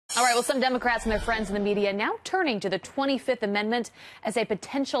All right, well, some Democrats and their friends in the media now turning to the 25th Amendment as a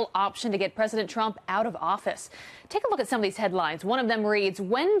potential option to get President Trump out of office. Take a look at some of these headlines. One of them reads,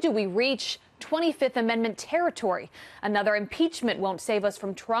 "When do we reach 25th Amendment territory?" Another, "Impeachment won't save us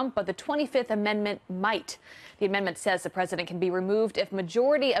from Trump, but the 25th Amendment might." The amendment says the president can be removed if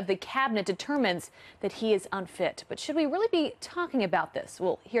majority of the cabinet determines that he is unfit. But should we really be talking about this?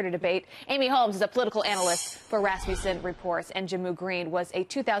 Well, here to debate, Amy Holmes is a political analyst for Rasmussen Reports, and Jehmu Greene was a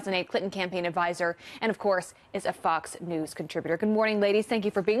 2008 Clinton campaign advisor and, of course, is a Fox News contributor. Good morning, ladies. Thank you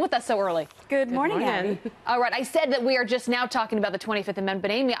for being with us so early. Good morning, Abby. All right, I said that we are just now talking about the 25th Amendment,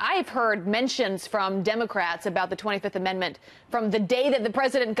 but Amy, I've heard mentions from Democrats about the 25th Amendment from the day that the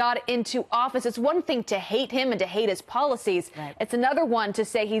president got into office. It's one thing to hate him and to hate his policies. Right. It's another one to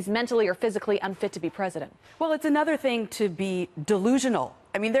say he's mentally or physically unfit to be president. Well, it's another thing to be delusional.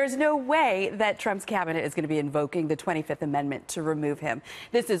 I mean, there's no way that Trump's cabinet is going to be invoking the 25th Amendment to remove him.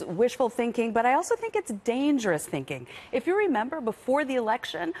 This is wishful thinking, but I also think it's dangerous thinking. If you remember, before the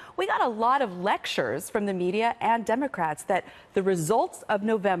election, we got a lot of lectures from the media and Democrats that the results of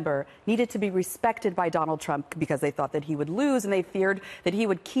November needed to be respected by Donald Trump because they thought that he would lose and they feared that he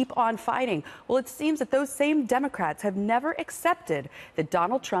would keep on fighting. Well, it seems that those same Democrats have never accepted that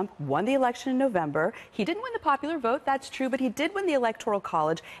Donald Trump won the election in November. He didn't win the popular vote, that's true, but he did win the Electoral College.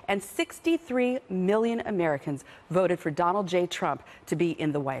 And 63 million Americans voted for Donald J. Trump to be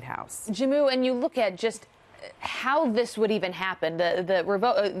in the White House. Jehmu, and you look at just how this would even happen,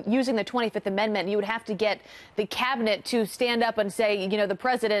 using the 25th Amendment, you would have to get the cabinet to stand up and say, you know, the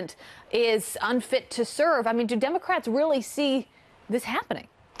president is unfit to serve. I mean, do Democrats really see this happening?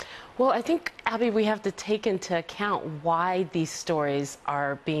 Well, I think, Abby, we have to take into account why these stories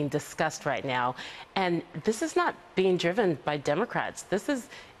are being discussed right now. And this is not being driven by Democrats. This is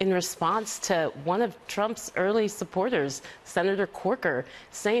in response to one of Trump's early supporters, Senator Corker,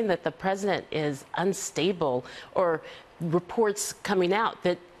 saying that the president is unstable, or reports coming out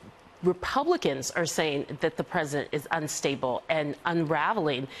that Republicans are saying that the president is unstable and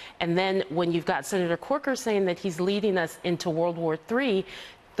unraveling. And then when you've got Senator Corker saying that he's leading us into World War III,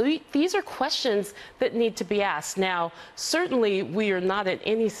 these are questions that need to be asked. Now, certainly we are not at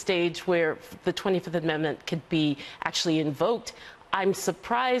any stage where the 25th Amendment could be actually invoked. I'm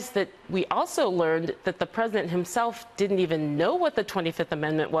surprised that we also learned that the president himself didn't even know what the 25th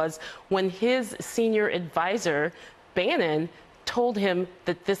Amendment was when his senior advisor, Bannon, told him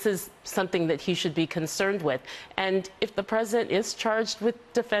that this is something that he should be concerned with. And if the president is charged with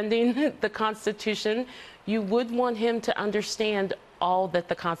defending the Constitution, you would want him to understand all that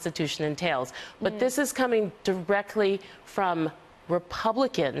the Constitution entails. But this is coming directly from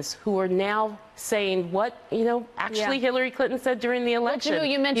Republicans who are now saying what, actually Hillary Clinton said during the election. Well,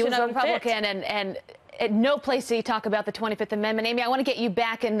 Jehmu, you mentioned a Republican, and at no place do you talk about the 25th Amendment. Amy, I want to get you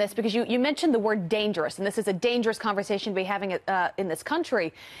back in this because you mentioned the word dangerous, and this is a dangerous conversation to be having in this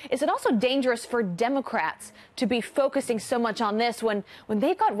country. Is it also dangerous for Democrats to be focusing so much on this when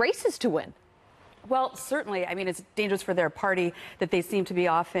they've got races to win? Well, certainly. I mean, it's dangerous for their party that they seem to be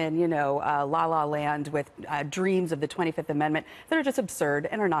off in, la-la land with dreams of the 25th Amendment that are just absurd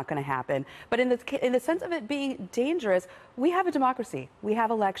and are not going to happen. But in the sense of it being dangerous, we have a democracy. We have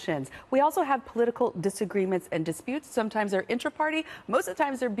elections. We also have political disagreements and disputes. Sometimes they're intra-party. Most of the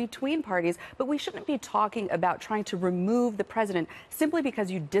times they're between parties. But we shouldn't be talking about trying to remove the president simply because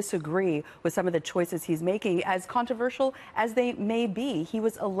you disagree with some of the choices he's making, as controversial as they may be. He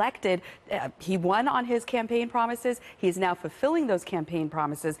was elected. He won on his campaign promises. He is now fulfilling those campaign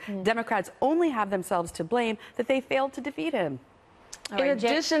promises. Democrats only have themselves to blame that they failed to defeat him. In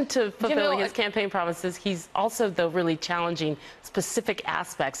addition to fulfilling his campaign promises, he's also, though, really challenging specific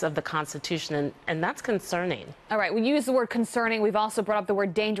aspects of the Constitution, and that's concerning. All right, we use the word concerning. We've also brought up the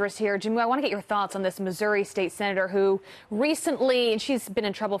word dangerous here. Jehmu, I want to get your thoughts on this Missouri state senator who recently, and she's been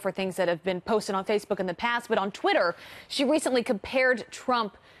in trouble for things that have been posted on Facebook in the past, but on Twitter, she recently compared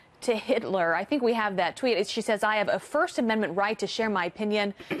Trump to Hitler. I think we have that tweet. She says, "I have a First Amendment right to share my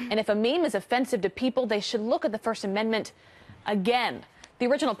opinion, and if a meme is offensive to people, they should look at the First Amendment again." The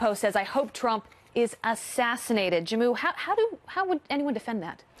original post says, "I hope Trump is assassinated." Jehmu, how would anyone defend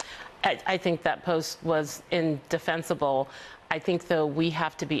that? I think that post was indefensible. I think, though, we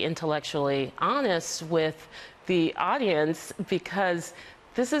have to be intellectually honest with the audience because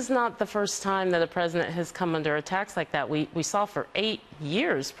this is not the first time that a president has come under attacks like that. We saw for 8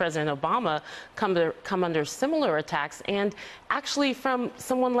 years President Obama come under similar attacks, and actually from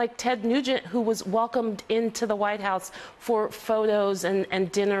someone like Ted Nugent, who was welcomed into the White House for photos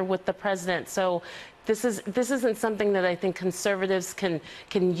and dinner with the president. So this isn't something that I think conservatives can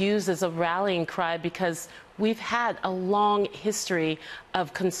use as a rallying cry, because we've had a long history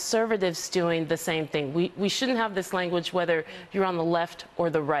of conservatives doing the same thing. We shouldn't have this language whether you're on the left or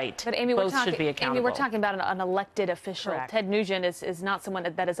the right. But Amy, both should be accountable. Amy, we're talking about an elected official. Correct. Ted Nugent is not someone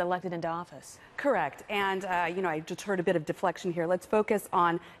that is elected into office. Correct. And, I just heard a bit of deflection here. Let's focus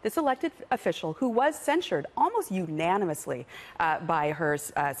on this elected official who was censured almost unanimously by her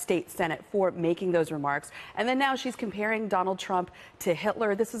state Senate for making those remarks. And then now she's comparing Donald Trump to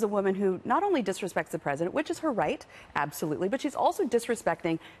Hitler. This is a woman who not only disrespects the president, which is her right, absolutely, but she's also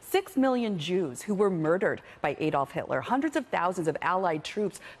disrespecting 6 million Jews who were murdered by Adolf Hitler, hundreds of thousands of Allied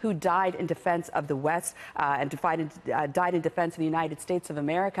troops who died in defense of the West and died in defense of the United States of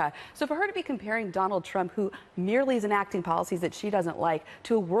America. So for her to be comparing Donald Trump, who merely is enacting policies that she doesn't like,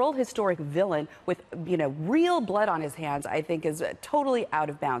 to a world historic villain with, real blood on his hands, I think is totally out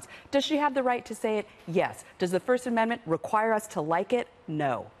of bounds. Does she have the right to say it? Yes. Does the First Amendment require us to like it?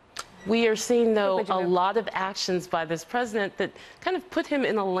 No. We are seeing, though, a lot of actions by this president that kind of put him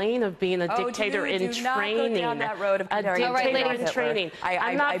in a lane of being a dictator in training. Not go down that road of a dictator in training.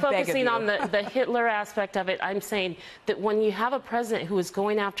 I'm not focusing on the Hitler aspect of it. I'm saying that when you have a president who is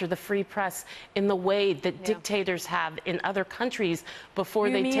going after the free press in the way that dictators have in other countries before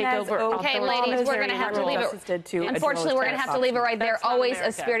they take over. Okay, ladies, we're going to have to leave it. Unfortunately, we're going to have to leave it right there. Always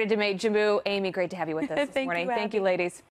a spirited debate. Jehmu, Amy, great to have you with us this morning. Thank you, ladies.